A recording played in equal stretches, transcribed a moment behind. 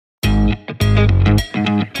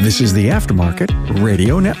This is the Aftermarket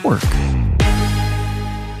Radio Network.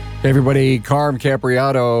 Hey everybody, Carm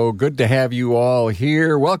Capriato. Good to have you all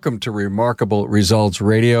here. Welcome to Remarkable Results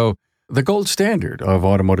Radio, the gold standard of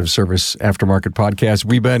automotive service aftermarket podcasts.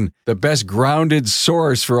 We've been the best grounded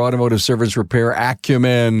source for automotive service repair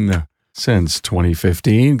acumen since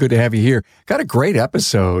 2015. Good to have you here. Got a great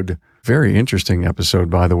episode. Very interesting episode,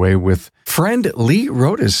 by the way, with friend Lee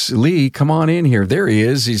Rodas. Lee, come on in here. There he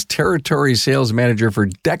is. He's Territory Sales Manager for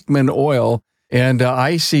Deckman Oil. And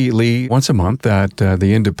I see Lee once a month at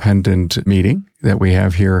the independent meeting that we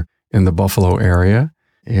have here in the Buffalo area.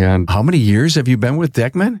 And how many years have you been with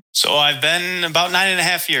Deckman? So I've been about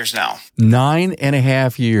 9.5 years now.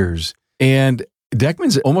 9.5 years. And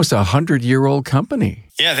Deckman's almost 100-year-old company.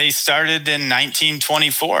 Yeah, they started in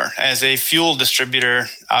 1924 as a fuel distributor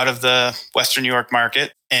out of the Western New York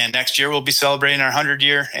market. And next year we'll be celebrating our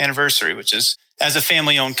 100-year anniversary, which is as a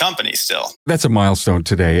family-owned company still. That's a milestone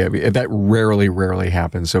today. I mean, that rarely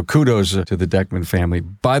happens. So kudos to the Deckman family.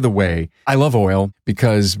 By the way, I love oil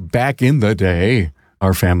because back in the day,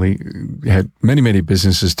 our family had many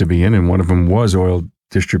businesses to be in, and one of them was oil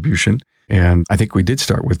distribution. And I think we did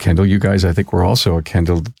start with Kendall. You guys, I think, were also a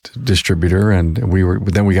Kendall distributor, and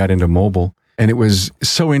then we got into mobile. And it was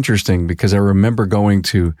so interesting because I remember going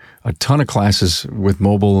to a ton of classes with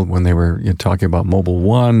mobile when they were talking about Mobile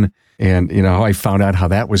One. And, how I found out how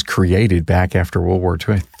that was created back after World War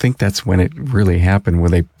II. I think that's when it really happened, when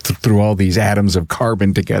they threw all these atoms of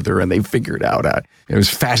carbon together and they figured out. It was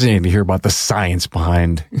fascinating to hear about the science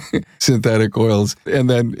behind synthetic oils. And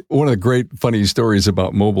then one of the great funny stories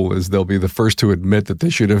about mobile is they'll be the first to admit that they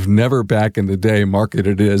should have never back in the day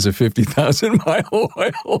marketed it as a 50,000-mile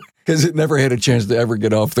oil because it never had a chance to ever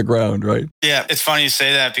get off the ground, right? Yeah, it's funny you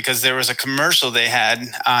say that because there was a commercial they had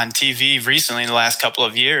on TV recently in the last couple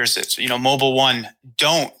of years. It's, Mobile One,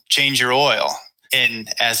 don't change your oil. And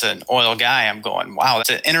as an oil guy, I'm going, wow, that's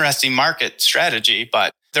an interesting market strategy,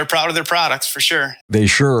 but they're proud of their products for sure. They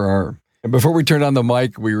sure are. And before we turned on the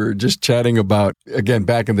mic, we were just chatting about, again,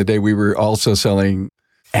 back in the day, we were also selling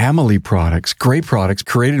Amalie products, great products,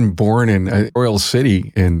 created and born in Oil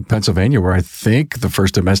City in Pennsylvania, where I think the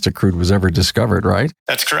first domestic crude was ever discovered, right?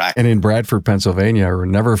 That's correct. And in Bradford, Pennsylvania, I will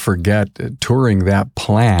never forget touring that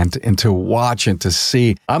plant and to watch and to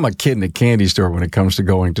see. I'm a kid in a candy store when it comes to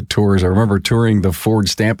going to tours. I remember touring the Ford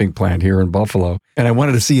stamping plant here in Buffalo, and I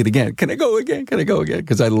wanted to see it again. Can I go again?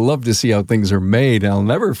 Because I love to see how things are made, and I'll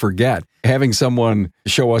never forget having someone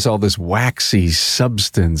show us all this waxy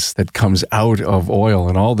substance that comes out of oil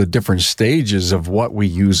and all the different stages of what we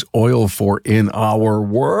use oil for in our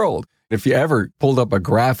world. If you ever pulled up a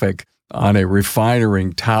graphic on a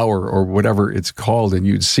refining tower or whatever it's called, and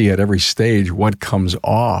you'd see at every stage what comes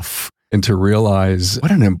off, and to realize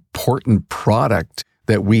what an important product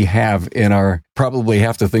that we have in our, probably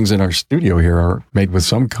half the things in our studio here are made with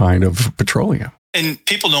some kind of petroleum. And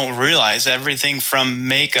people don't realize everything from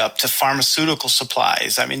makeup to pharmaceutical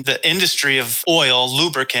supplies. I mean, the industry of oil,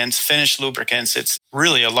 lubricants, finished lubricants, it's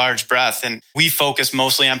really a large breadth. And we focus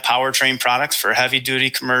mostly on powertrain products for heavy duty,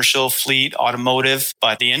 commercial, fleet, automotive.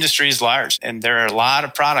 But the industry is large. And there are a lot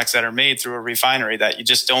of products that are made through a refinery that you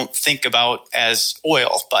just don't think about as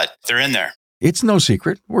oil, but they're in there. It's no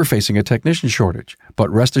secret we're facing a technician shortage. But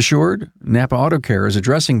rest assured, Napa Auto Care is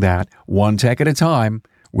addressing that one tech at a time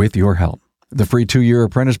with your help. The free 2-year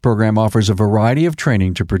apprentice program offers a variety of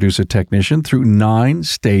training to produce a technician through 9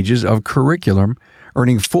 stages of curriculum,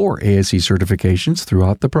 earning 4 ASE certifications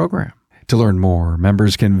throughout the program. To learn more,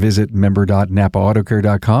 members can visit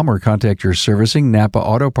member.napaautocare.com or contact your servicing Napa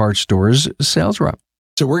Auto Parts Store's sales rep.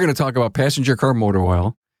 So we're going to talk about passenger car motor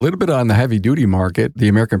oil, a little bit on the heavy-duty market, the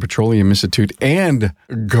American Petroleum Institute, and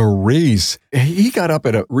grease. He got up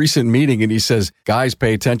at a recent meeting and he says, guys,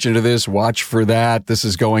 pay attention to this, watch for that. This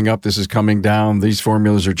is going up, this is coming down, these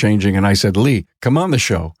formulas are changing. And I said, Lee, come on the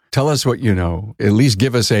show. Tell us what you know. At least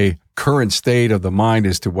give us a current state of the mind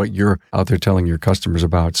as to what you're out there telling your customers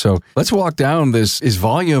about. So let's walk down this. Is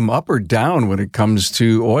volume up or down when it comes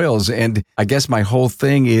to oils? And I guess my whole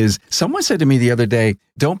thing is, someone said to me the other day,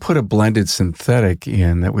 don't put a blended synthetic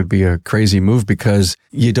in. That would be a crazy move because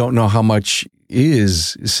you don't know how much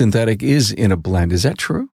synthetic is in a blend. Is that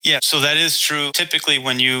true? Yeah, so that is true. Typically,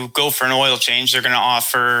 when you go for an oil change, they're going to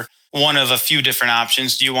offer one of a few different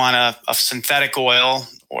options. Do you want a synthetic oil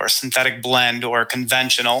or a synthetic blend or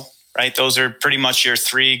conventional, right? Those are pretty much your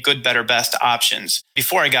 3 good, better, best options.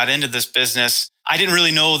 Before I got into this business, I didn't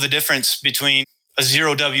really know the difference between a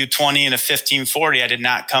 0W20 and a 1540. I did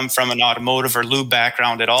not come from an automotive or lube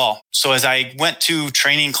background at all. So as I went to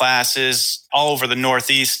training classes all over the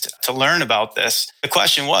Northeast to learn about this, the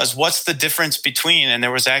question was, what's the difference between, and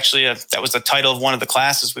there was actually that was the title of one of the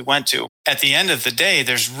classes we went to. At the end of the day,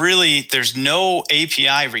 there's no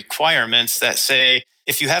API requirements that say,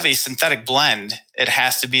 if you have a synthetic blend, it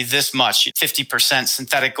has to be this much, 50%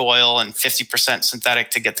 synthetic oil and 50% synthetic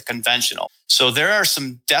to get the conventional. So there are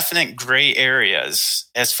some definite gray areas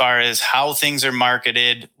as far as how things are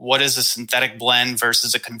marketed. What is a synthetic blend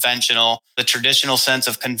versus a conventional? The traditional sense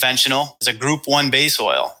of conventional is a Group 1 base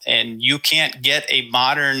oil, and you can't get a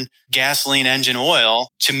modern gasoline engine oil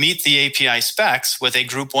to meet the API specs with a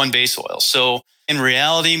Group 1 base oil. So in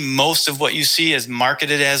reality, most of what you see is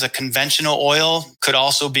marketed as a conventional oil could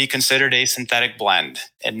also be considered a synthetic blend.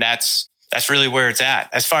 And that's really where it's at.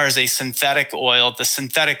 As far as a synthetic oil, the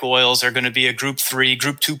synthetic oils are going to be a Group 3,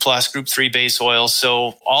 Group 2 plus, Group 3 base oil.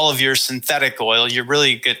 So all of your synthetic oil, you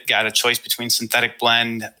really got a choice between synthetic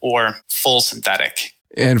blend or full synthetic.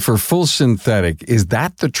 And for full synthetic, is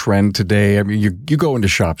that the trend today? I mean, you go into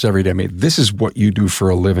shops every day. I mean, this is what you do for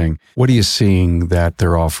a living. What are you seeing that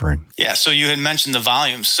they're offering? Yeah, so you had mentioned the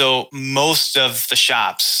volume. So most of the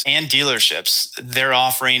shops and dealerships, they're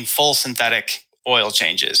offering full synthetic oil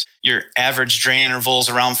changes. Your average drain interval is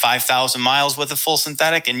around 5,000 miles with a full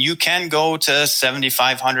synthetic, and you can go to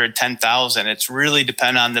 7,500, 10,000. It's really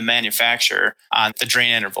depend on the manufacturer on the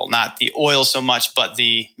drain interval, not the oil so much, but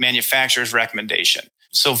the manufacturer's recommendation.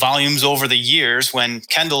 So volumes over the years, when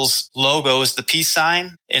Kendall's logo is the peace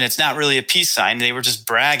sign, and it's not really a peace sign, they were just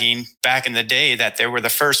bragging back in the day that they were the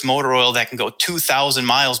first motor oil that can go 2,000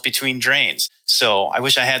 miles between drains. So I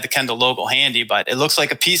wish I had the Kendall logo handy, but it looks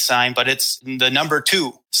like a peace sign, but it's the number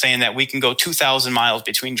 2 saying that we can go 2,000 miles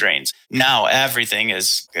between drains. Now everything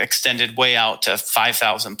is extended way out to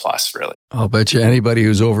 5,000 plus, really. I'll bet you anybody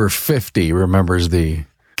who's over 50 remembers the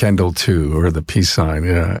Kendall 2 or the peace sign.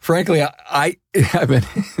 Yeah. Frankly, I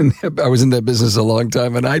was in that business a long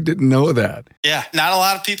time and I didn't know that. Yeah, not a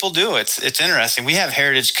lot of people do. It's interesting. We have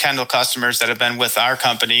heritage Kendall customers that have been with our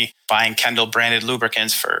company buying Kendall branded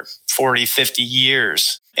lubricants for 40, 50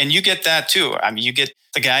 years. And you get that too. I mean, you get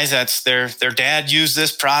the guys that's their dad used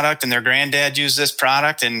this product and their granddad used this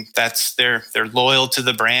product, and that's they're loyal to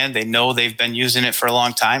the brand. They know they've been using it for a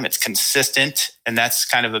long time. It's consistent, and that's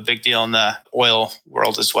kind of a big deal in the oil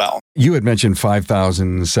world as well. You had mentioned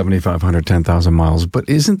 5,000, 7,500, 10,000 miles, but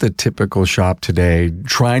isn't the typical shop today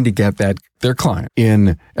trying to get their client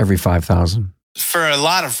in every 5,000? For a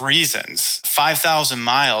lot of reasons, 5,000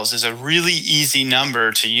 miles is a really easy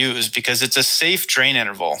number to use because it's a safe drain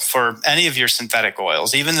interval for any of your synthetic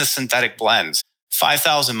oils, even the synthetic blends.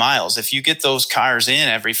 5,000 miles, if you get those cars in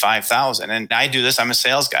every 5,000, and I do this, I'm a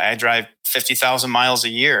sales guy, I drive 50,000 miles a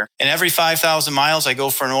year. And every 5,000 miles, I go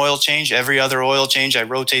for an oil change. Every other oil change, I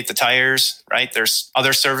rotate the tires, right? There's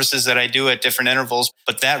other services that I do at different intervals,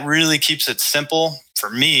 but that really keeps it simple for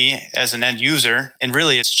me as an end user. And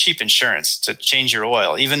really, it's cheap insurance to change your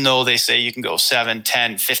oil. Even though they say you can go 7,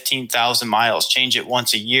 10, 15,000 miles, change it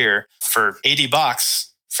once a year for $80.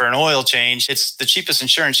 For an oil change, it's the cheapest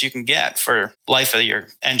insurance you can get for life of your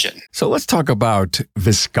engine. So let's talk about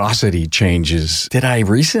viscosity changes. Did I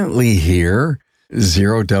recently hear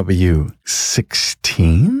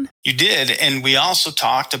 0W16? You did. And we also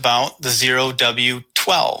talked about the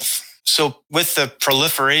 0W12. So with the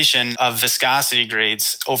proliferation of viscosity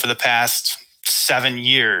grades over the past 7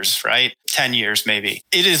 years, right? 10 years maybe.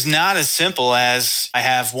 It is not as simple as I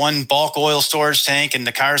have one bulk oil storage tank and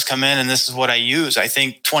the cars come in and this is what I use. I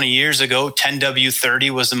think 20 years ago,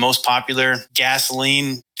 10W30 was the most popular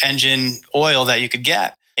gasoline engine oil that you could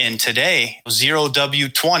get. And today,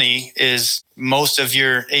 0W20 is most of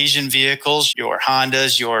your Asian vehicles, your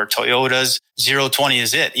Hondas, your Toyotas. 020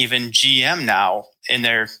 is it. Even GM now in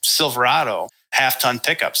their Silverado half-ton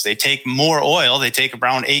pickups. They take more oil. They take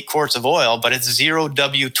around 8 quarts of oil, but it's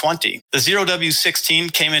 0W20. The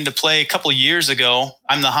 0W16 came into play a couple of years ago.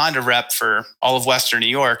 I'm the Honda rep for all of Western New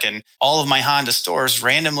York, and all of my Honda stores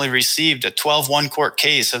randomly received a 12 one-quart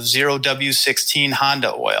case of 0W16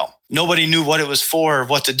 Honda oil. Nobody knew what it was for or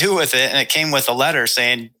what to do with it, and it came with a letter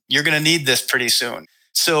saying, you're going to need this pretty soon.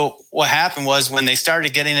 So what happened was when they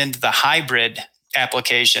started getting into the hybrid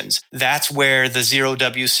applications, that's where the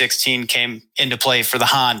 0W16 came into play for the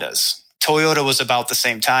Hondas. Toyota was about the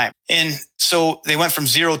same time. And so they went from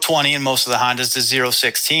 020 in most of the Hondas to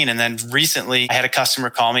 016. And then recently I had a customer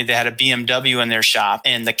call me. They had a BMW in their shop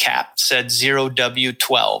and the cap said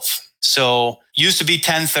 0W12. So Used to be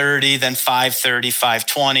 1030, then 530,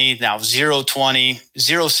 520, now 020.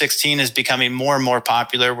 016 is becoming more and more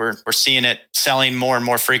popular. We're seeing it selling more and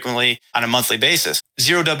more frequently on a monthly basis.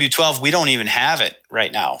 0W12, we don't even have it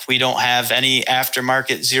right now. We don't have any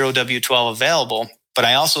aftermarket 0W12 available. But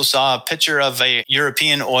I also saw a picture of a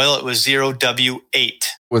European oil. It was 0W8.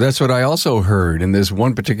 Well, that's what I also heard in this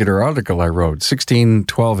one particular article I wrote, 16,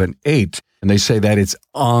 12, and 8. And they say that it's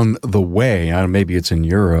on the way. I don't know, maybe it's in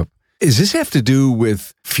Europe. Does this have to do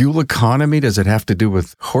with fuel economy? Does it have to do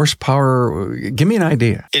with horsepower? Give me an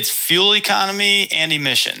idea. It's fuel economy and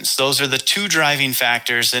emissions. Those are the two driving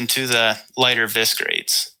factors into the lighter VIS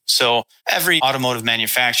grades. So every automotive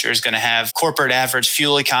manufacturer is going to have corporate average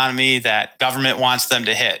fuel economy that government wants them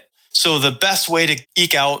to hit. So the best way to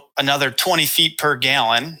eke out another 20 feet per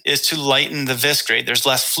gallon is to lighten the VIS grade. There's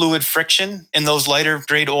less fluid friction in those lighter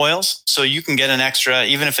grade oils. So you can get an extra,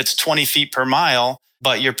 even if it's 20 feet per mile,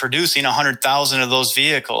 but you're producing 100,000 of those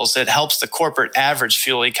vehicles. It helps the corporate average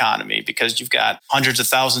fuel economy because you've got hundreds of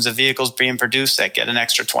thousands of vehicles being produced that get an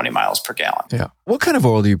extra 20 miles per gallon. Yeah. What kind of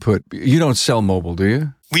oil do you put? You don't sell mobile, do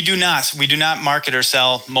you? We do not. We do not market or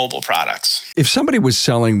sell mobile products. If somebody was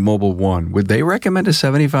selling Mobile One, would they recommend a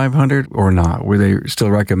 7500 or not? Would they still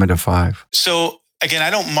recommend a 5? So again, I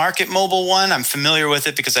don't market Mobile One. I'm familiar with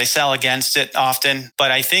it because I sell against it often.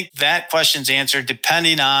 But I think that question's answered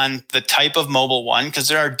depending on the type of Mobile One, because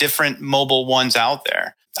there are different Mobile Ones out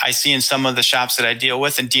there. I see in some of the shops that I deal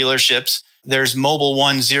with and dealerships, there's Mobile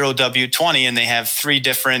One 0W20, and they have 3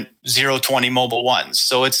 different 020 Mobile Ones.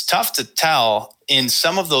 So it's tough to tell in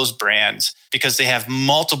some of those brands because they have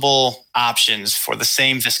multiple options for the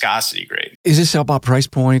same viscosity grade. Is this about price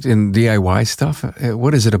point and DIY stuff?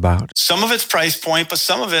 What is it about? Some of it's price point, but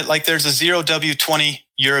some of it, like there's a 0W20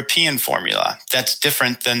 European formula that's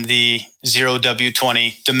different than the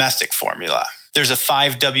 0W20 domestic formula. There's a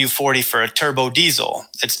 5W40 for a turbo diesel.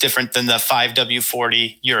 It's different than the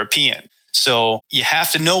 5W40 European. So you have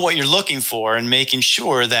to know what you're looking for and making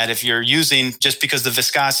sure that if you're using, just because the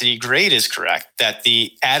viscosity grade is correct, that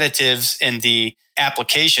the additives in the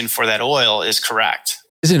application for that oil is correct.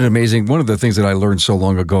 Isn't it amazing? One of the things that I learned so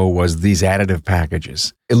long ago was these additive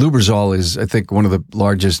packages. Lubrizol is, I think, one of the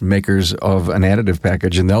largest makers of an additive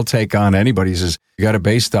package, and they'll take on anybody who says, you got a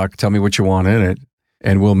base stock, tell me what you want in it,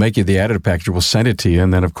 and we'll make you the additive package. We'll send it to you,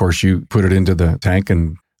 and then, of course, you put it into the tank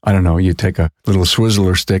and I don't know, you take a little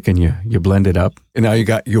Swizzler stick and you blend it up, and now you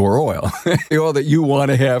got your oil, the oil that you want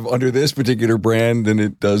to have under this particular brand, and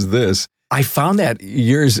it does this. I found that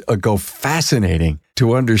years ago fascinating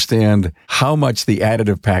to understand how much the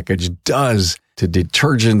additive package does to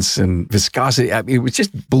detergents and viscosity. I mean, it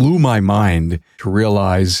just blew my mind to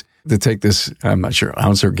realize to take this, I'm not sure,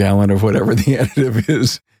 ounce or gallon of whatever the additive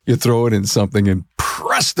is, you throw it in something and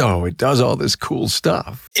presto, it does all this cool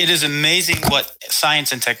stuff. It is amazing what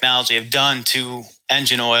science and technology have done to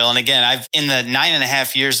engine oil. And again, in the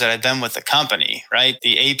 9.5 years that I've been with the company, right,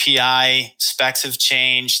 the API specs have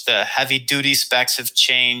changed, the heavy duty specs have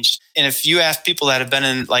changed. And if you ask people that have been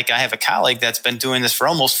in, like I have a colleague that's been doing this for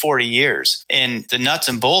almost 40 years, and the nuts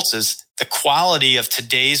and bolts is the quality of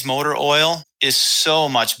today's motor oil is so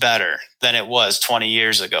much better than it was 20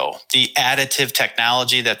 years ago. The additive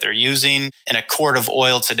technology that they're using in a quart of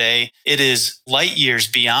oil today, it is light years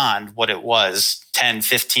beyond what it was 10,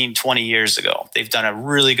 15, 20 years ago. They've done a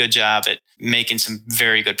really good job at making some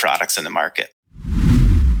very good products in the market.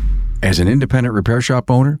 As an independent repair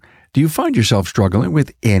shop owner, do you find yourself struggling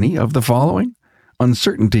with any of the following?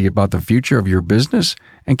 Uncertainty about the future of your business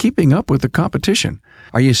and keeping up with the competition.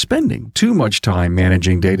 Are you spending too much time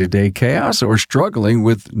managing day-to-day chaos or struggling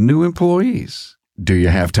with new employees? Do you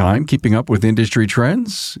have time keeping up with industry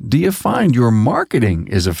trends? Do you find your marketing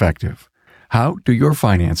is effective? How do your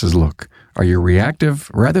finances look? Are you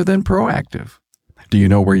reactive rather than proactive? Do you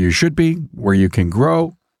know where you should be, where you can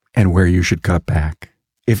grow, and where you should cut back?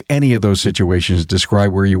 If any of those situations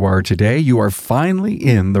describe where you are today, you are finally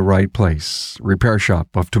in the right place. Repair Shop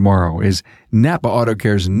of Tomorrow is Napa Auto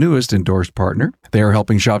Care's newest endorsed partner. They are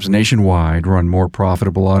helping shops nationwide run more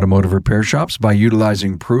profitable automotive repair shops by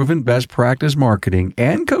utilizing proven best practice marketing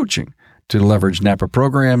and coaching to leverage Napa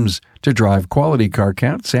programs to drive quality car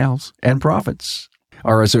count, sales, and profits.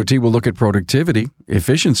 RSOT will look at productivity,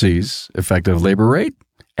 efficiencies, effective labor rate,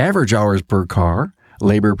 average hours per car,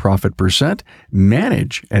 labor profit percent,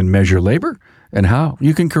 manage and measure labor, and how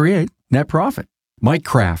you can create net profit. Mike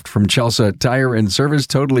Kraft from Chelsea Tire and Service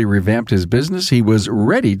totally revamped his business. He was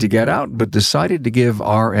ready to get out, but decided to give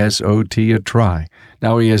RSOT a try.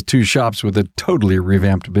 Now he has 2 shops with a totally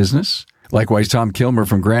revamped business. Likewise, Tom Kilmer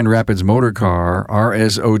from Grand Rapids Motor Car,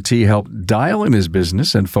 RSOT, helped dial in his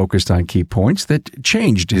business and focused on key points that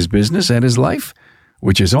changed his business and his life,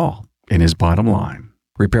 which is all in his bottom line.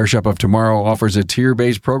 Repair Shop of Tomorrow offers a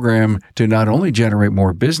tier-based program to not only generate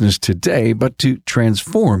more business today, but to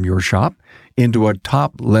transform your shop into a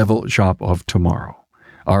top-level shop of tomorrow.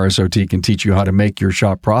 RSOT can teach you how to make your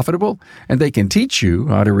shop profitable, and they can teach you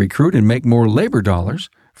how to recruit and make more labor dollars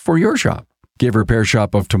for your shop. Give Repair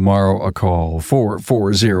Shop of Tomorrow a call,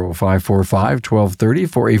 440-545-1230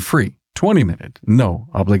 for a free 20-minute,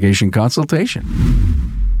 no-obligation consultation.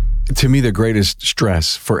 To me, the greatest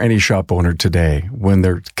stress for any shop owner today when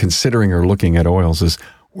they're considering or looking at oils is,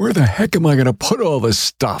 where the heck am I going to put all this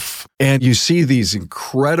stuff? And you see these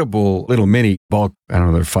incredible little mini bulk, I don't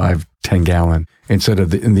know, they're 5, 10 gallon. Instead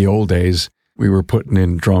of in the old days, we were putting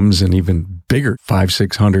in drums and even bigger, 500,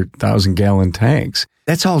 600,000 gallon tanks.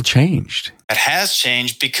 That's all changed. It has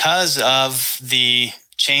changed because of the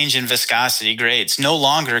change in viscosity grades. No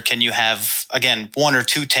longer can you have, again, 1 or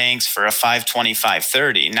 2 tanks for a 520,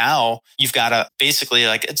 530. Now you've got basically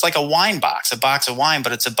it's like a wine box, a box of wine,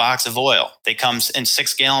 but it's a box of oil. They come in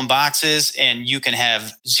 6-gallon boxes, and you can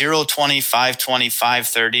have 020, 520,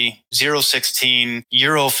 530, 016,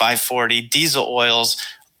 Euro 540, diesel oils,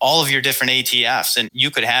 all of your different ATFs. And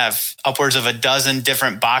you could have upwards of a dozen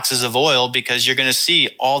different boxes of oil because you're going to see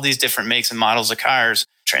all these different makes and models of cars,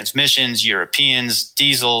 transmissions, Europeans,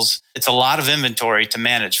 diesels. It's a lot of inventory to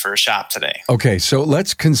manage for a shop today. Okay, so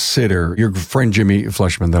let's consider your friend Jimmy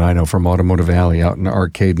Fleshman that I know from Automotive Alley out in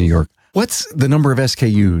Arcade, New York. What's the number of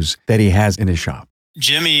SKUs that he has in his shop?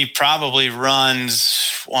 Jimmy probably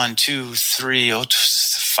runs 1, 2, 3,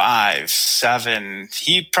 5, 7.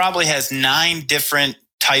 He probably has 9 different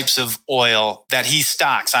types of oil that he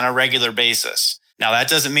stocks on a regular basis. Now, that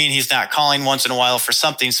doesn't mean he's not calling once in a while for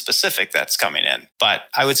something specific that's coming in. But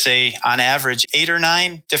I would say on average, 8 or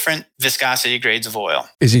 9 different viscosity grades of oil.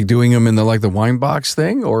 Is he doing them in the wine box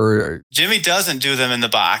thing, or? Jimmy doesn't do them in the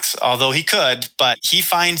box, although he could, but he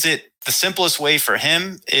finds it the simplest way for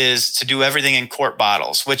him is to do everything in quart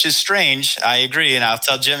bottles, which is strange. I agree. And I'll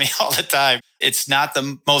tell Jimmy all the time, it's not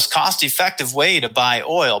the most cost-effective way to buy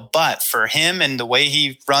oil. But for him and the way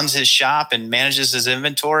he runs his shop and manages his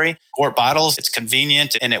inventory, quart bottles, it's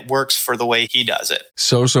convenient and it works for the way he does it.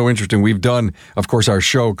 So interesting. We've done, of course, our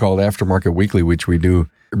show called Aftermarket Weekly, which we do.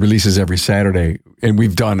 It releases every Saturday. And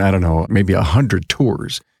we've done, I don't know, maybe 100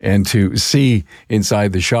 tours. And to see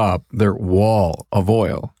inside the shop, their wall of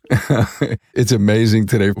oil, it's amazing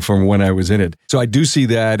today from when I was in it. So I do see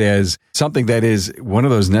that as something that is one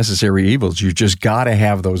of those necessary evils. You just got to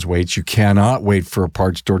have those weights. You cannot wait for a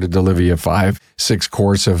parts store to deliver you 5-6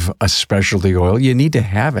 quarts of a specialty oil. You need to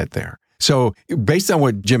have it there. So based on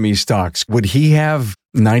what Jimmy stocks, would he have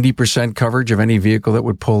 90% coverage of any vehicle that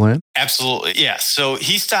would pull in? Absolutely. Yeah. So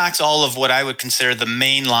he stocks all of what I would consider the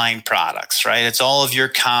mainline products, right? It's all of your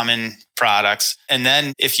common products. And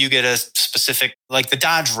then if you get a specific, like the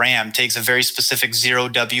Dodge Ram takes a very specific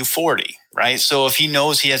 0W40, right? So if he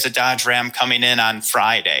knows he has a Dodge Ram coming in on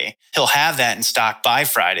Friday, he'll have that in stock by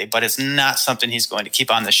Friday, but it's not something he's going to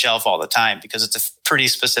keep on the shelf all the time because it's a pretty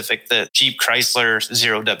specific, the Jeep Chrysler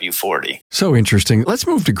 0W40. So interesting. Let's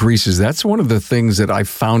move to greases. That's one of the things that I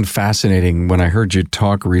found fascinating when I heard you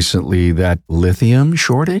talk recently, that lithium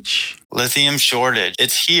shortage. Lithium shortage.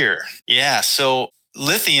 It's here. Yeah. So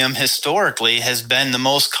lithium historically has been the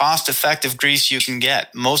most cost-effective grease you can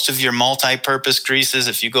get. Most of your multi-purpose greases,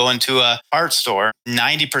 if you go into a parts store,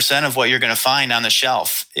 90% of what you're going to find on the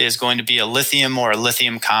shelf is going to be a lithium or a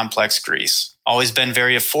lithium complex grease. Always been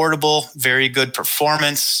very affordable, very good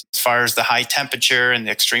performance as far as the high temperature and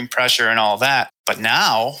the extreme pressure and all that. But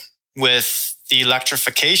now, with the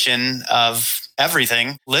electrification of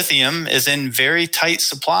everything, lithium is in very tight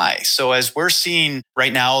supply. So as we're seeing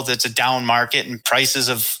right now that's a down market and prices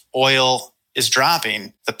of oil is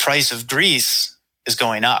dropping, the price of grease is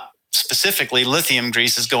going up. Specifically, lithium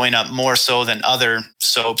grease is going up more so than other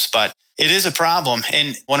soaps, but it is a problem.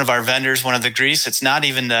 And one of our vendors, one of the grease, it's not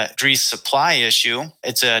even the grease supply issue.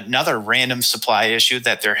 It's another random supply issue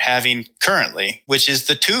that they're having currently, which is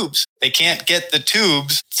the tubes. They can't get the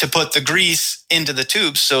tubes to put the grease into the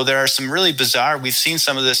tubes. So there are some really bizarre, we've seen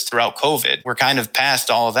some of this throughout COVID. We're kind of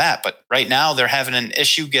past all of that. But right now they're having an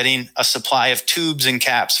issue getting a supply of tubes and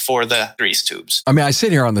caps for the grease tubes. I mean, I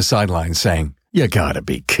sit here on the sidelines saying, you gotta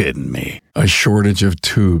be kidding me. A shortage of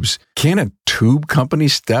tubes. Can a tube company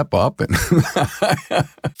step up? And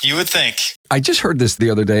You would think. I just heard this the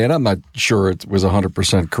other day, and I'm not sure it was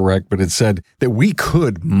 100% correct, but it said that we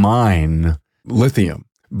could mine lithium,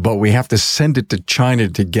 but we have to send it to China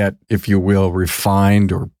to get, if you will,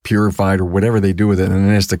 refined or purified or whatever they do with it, and then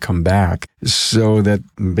it has to come back. So that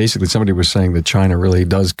basically somebody was saying that China really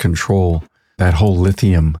does control that whole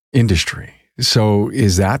lithium industry. So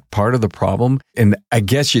is that part of the problem? And I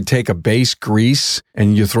guess you take a base grease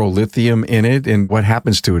and you throw lithium in it, and what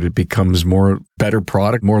happens to it? It becomes better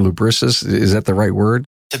product, more lubricious. Is that the right word?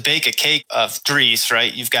 To bake a cake of grease,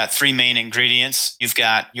 right, you've got three main ingredients. You've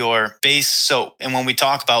got your base soap. And when we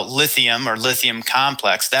talk about lithium or lithium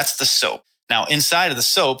complex, that's the soap. Now, inside of the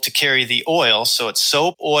soap to carry the oil, so it's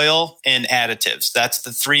soap, oil, and additives. That's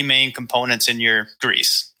the three main components in your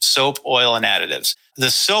grease: soap, oil, and additives. The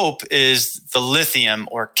soap is the lithium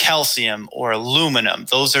or calcium or aluminum.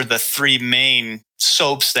 Those are the three main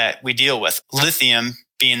soaps that we deal with. Lithium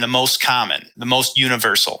being the most common, the most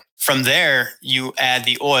universal. From there, you add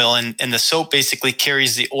the oil, and the soap basically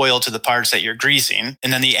carries the oil to the parts that you're greasing.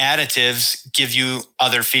 And then the additives give you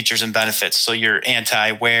other features and benefits. So your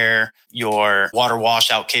anti-wear, your water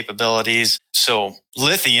washout capabilities. So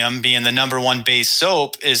lithium being the number one base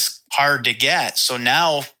soap is hard to get. So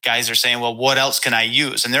now guys are saying, well, what else can I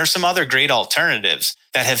use? And there are some other great alternatives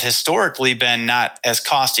that have historically been not as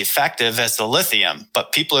cost effective as the lithium,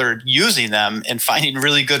 but people are using them and finding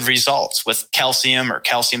really good results with calcium or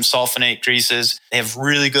calcium sulfonate greases. They have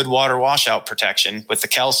really good water washout protection with the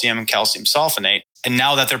calcium and calcium sulfonate. And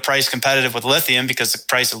now that they're price competitive with lithium because the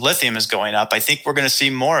price of lithium is going up, I think we're going to see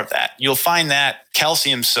more of that. You'll find that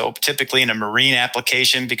calcium soap typically in a marine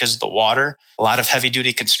application because of the water. A lot of heavy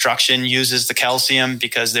duty construction uses the calcium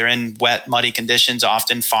because they're in wet, muddy conditions,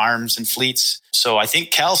 often farms and fleets. So I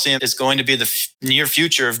think calcium is going to be the near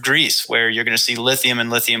future of grease, where you're going to see lithium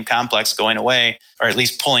and lithium complex going away, or at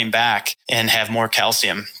least pulling back, and have more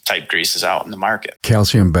calcium type greases out in the market.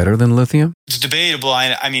 Calcium better than lithium? It's debatable.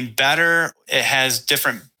 I mean, better, it has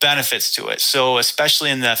different benefits to it. So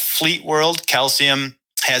especially in the fleet world, calcium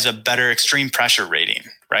has a better extreme pressure rating,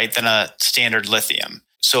 right, than a standard lithium.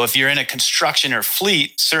 So if you're in a construction or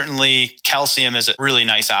fleet, certainly calcium is a really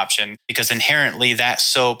nice option because inherently that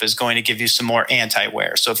soap is going to give you some more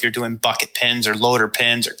anti-wear. So if you're doing bucket pins or loader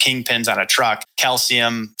pins or king pins on a truck,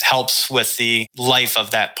 calcium helps with the life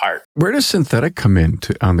of that part. Where does synthetic come in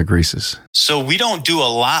on the greases? So we don't do a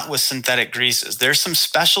lot with synthetic greases. There's some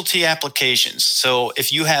specialty applications. So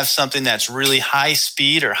if you have something that's really high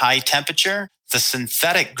speed or high temperature, the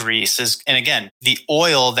synthetic grease is, and again, the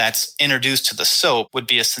oil that's introduced to the soap would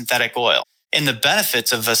be a synthetic oil. And the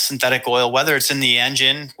benefits of a synthetic oil, whether it's in the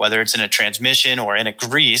engine, whether it's in a transmission or in a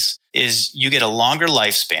grease, is you get a longer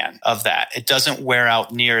lifespan of that. It doesn't wear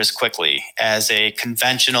out near as quickly as a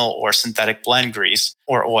conventional or synthetic blend grease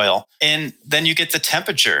or oil. And then you get the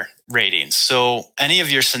temperature ratings. So any of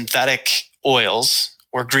your synthetic oils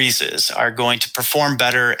or greases are going to perform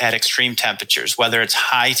better at extreme temperatures, whether it's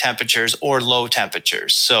high temperatures or low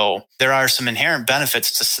temperatures. So there are some inherent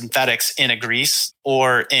benefits to synthetics in a grease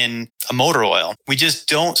or in a motor oil. We just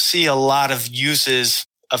don't see a lot of uses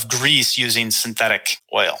of grease using synthetic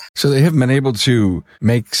oil. So they haven't been able to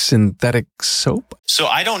make synthetic soap? So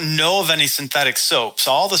I don't know of any synthetic soaps.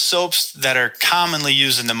 All the soaps that are commonly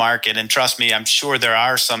used in the market, and trust me, I'm sure there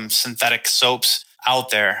are some synthetic soaps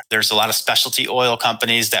out there. There's a lot of specialty oil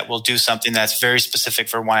companies that will do something that's very specific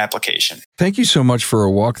for one application. Thank you so much for a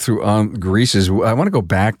walkthrough on greases. I want to go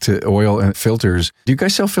back to oil and filters. Do you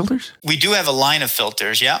guys sell filters? We do have a line of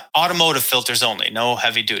filters, yeah. Automotive filters only, no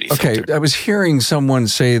heavy duty filters. Okay, I was hearing someone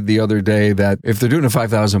say the other day that if they're doing a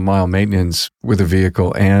 5,000 mile maintenance with a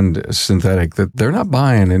vehicle and synthetic, that they're not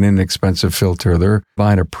buying an inexpensive filter. They're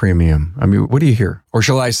buying a premium. I mean, what do you hear? Or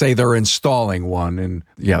shall I say they're installing one and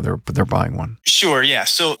they're buying one? Sure, yeah.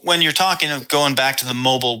 So when you're talking of going back to the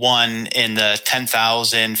Mobile One in the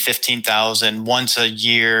 10,000, 15,000, once a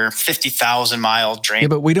year, 50,000 mile drain. Yeah,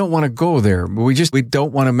 but we don't want to go there. We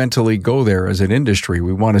don't want to mentally go there as an industry.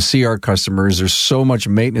 We want to see our customers. There's so much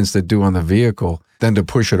maintenance to do on the vehicle than to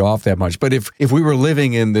push it off that much. But if we were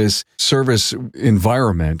living in this service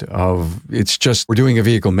environment of it's just we're doing a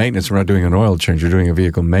vehicle maintenance, we're not doing an oil change, we're doing a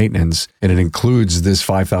vehicle maintenance, and it includes this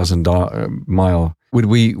 5,000 mile, would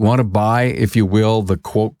we want to buy, if you will, the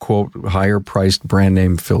quote, higher priced brand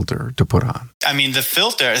name filter to put on? I mean,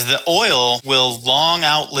 the oil will long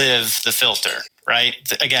outlive the filter, right?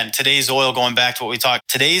 Again, today's oil, going back to what we talked,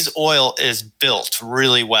 today's oil is built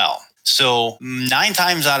really well. So 9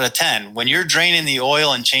 times out of 10, when you're draining the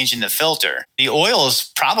oil and changing the filter, the oil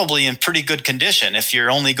is probably in pretty good condition if you're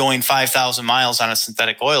only going 5,000 miles on a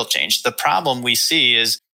synthetic oil change. The problem we see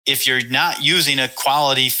is if you're not using a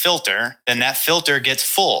quality filter, then that filter gets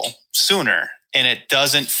full sooner. and it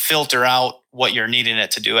doesn't filter out what you're needing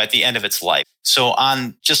it to do at the end of its life. So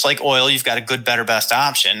on just like oil, you've got a good, better, best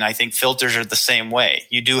option. I think filters are the same way.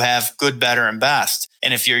 You do have good, better, and best.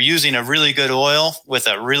 And if you're using a really good oil with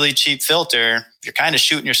a really cheap filter, you're kind of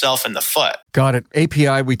shooting yourself in the foot. Got it.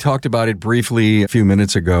 API, we talked about it briefly a few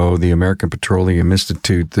minutes ago, the American Petroleum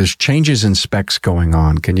Institute. There's changes in specs going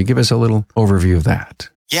on. Can you give us a little overview of that?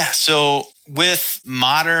 Yeah, so with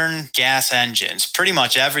modern gas engines, pretty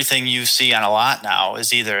much everything you see on a lot now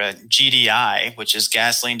is either a GDI, which is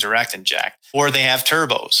gasoline direct inject, or they have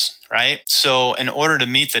turbos, right? So in order to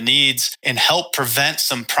meet the needs and help prevent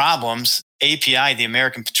some problems, API, the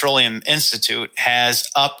American Petroleum Institute, has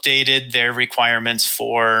updated their requirements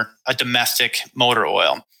for a domestic motor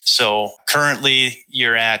oil. So currently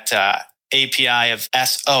you're at API of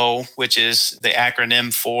SO, which is the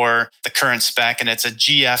acronym for the current spec, and it's a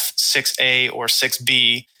GF6A or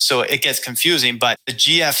 6B. So it gets confusing, but the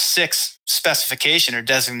GF6 specification or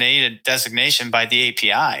designation by the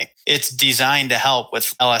API, it's designed to help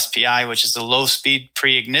with LSPI, which is the low speed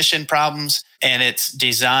pre-ignition problems. And it's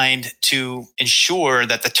designed to ensure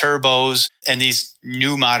that the turbos and these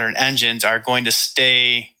new modern engines are going to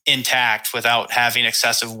stay intact without having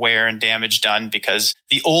excessive wear and damage done, because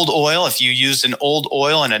the old oil, if you used an old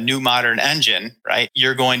oil in a new modern engine, right,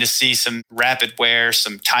 you're going to see some rapid wear,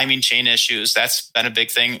 some timing chain issues. That's been a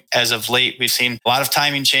big thing. As of late, we've seen a lot of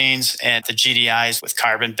timing chains and the GDIs with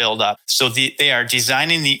carbon buildup. So they are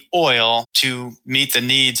designing the oil to meet the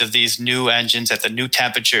needs of these new engines at the new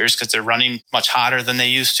temperatures because they're running much hotter than they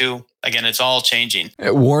used to. Again, it's all changing.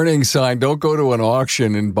 Warning sign, don't go to an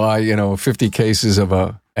auction and buy, 50 cases of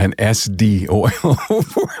an SD oil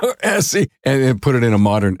for SE and put it in a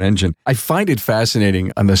modern engine. I find it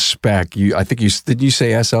fascinating on the spec. Did you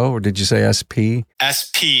say SO or did you say SP?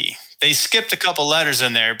 SP. They skipped a couple letters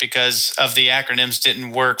in there because of the acronyms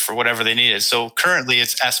didn't work for whatever they needed. So currently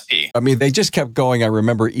it's SP. I mean, they just kept going. I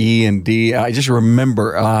remember E and D. I just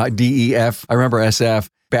remember DEF. I remember SF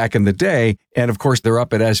back in the day. And of course, they're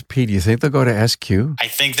up at SP. Do you think they'll go to SQ? I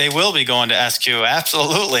think they will be going to SQ.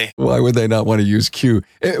 Absolutely. Why would they not want to use Q?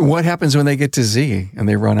 What happens when they get to Z and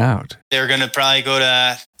they run out? They're going to probably go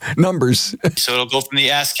to numbers. So it'll go from the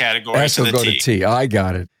S category S to will the go T. to T. I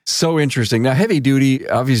got it. So interesting. Now, heavy duty,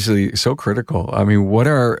 obviously so critical. I mean, what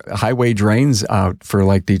are highway drains out for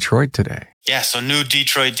like Detroit today? Yeah, so new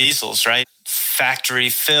Detroit diesels, right? Factory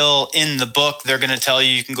fill. In the book, they're going to tell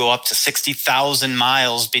you can go up to 60,000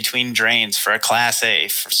 miles between drains for a Class A.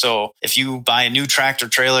 So if you buy a new tractor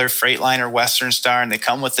trailer, Freightliner, Western Star, and they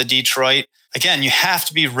come with the Detroit, again, you have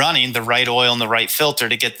to be running the right oil and the right filter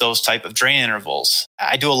to get those type of drain intervals.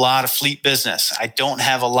 I do a lot of fleet business. I don't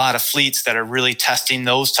have a lot of fleets that are really testing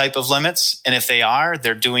those type of limits. And if they are,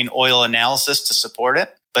 they're doing oil analysis to support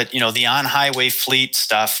it. But, the on-highway fleet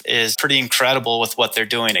stuff is pretty incredible with what they're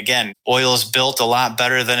doing. Again, oil is built a lot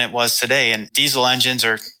better than it was today. And diesel engines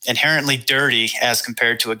are inherently dirty as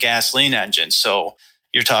compared to a gasoline engine. So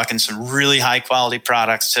you're talking some really high-quality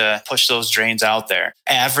products to push those drains out there.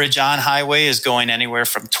 Average on-highway is going anywhere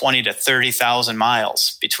from 20 to 30,000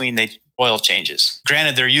 miles between the oil changes.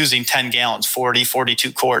 Granted, they're using 10 gallons, 40,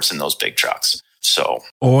 42 quarts in those big trucks. So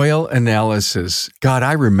oil analysis. God,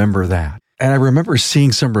 I remember that. And I remember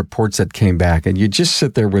seeing some reports that came back, and you just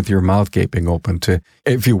sit there with your mouth gaping open to,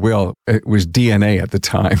 if you will, it was DNA at the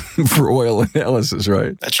time for oil analysis,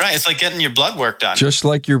 right? That's right. It's like getting your blood work done. Just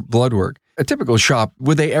like your blood work. A typical shop,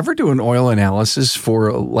 would they ever do an oil analysis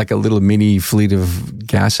for like a little mini fleet of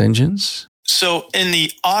gas engines? So in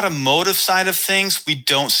the automotive side of things, we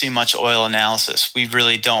don't see much oil analysis. We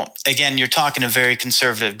really don't. Again, you're talking a very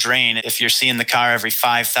conservative drain. If you're seeing the car every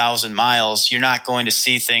 5,000 miles, you're not going to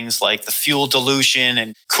see things like the fuel dilution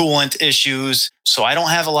and coolant issues. So I don't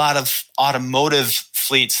have a lot of automotive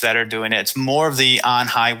fleets that are doing it. It's more of the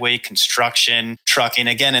on-highway construction, trucking.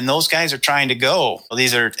 Again, and those guys are trying to go. Well,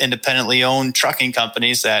 these are independently owned trucking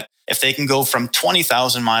companies that if they can go from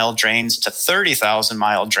 20,000 mile drains to 30,000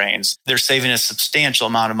 mile drains, they're saving a substantial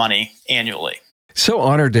amount of money annually. So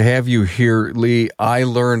honored to have you here, Lee. I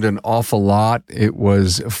learned an awful lot. It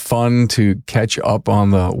was fun to catch up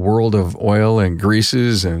on the world of oil and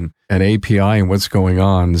greases and API and what's going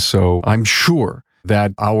on. So I'm sure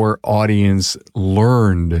that our audience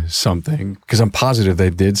learned something, because I'm positive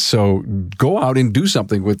they did. So go out and do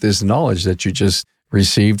something with this knowledge that you just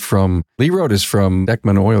received from Lee Rodas from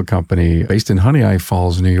Beckman Oil Company based in Honey Eye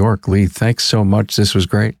Falls, New York. Lee, thanks so much. This was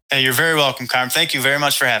great. Hey, you're very welcome, Carm. Thank you very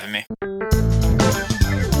much for having me.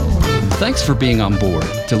 Thanks for being on board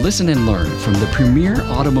to listen and learn from the premier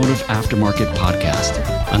automotive aftermarket podcast.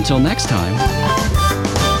 Until next time.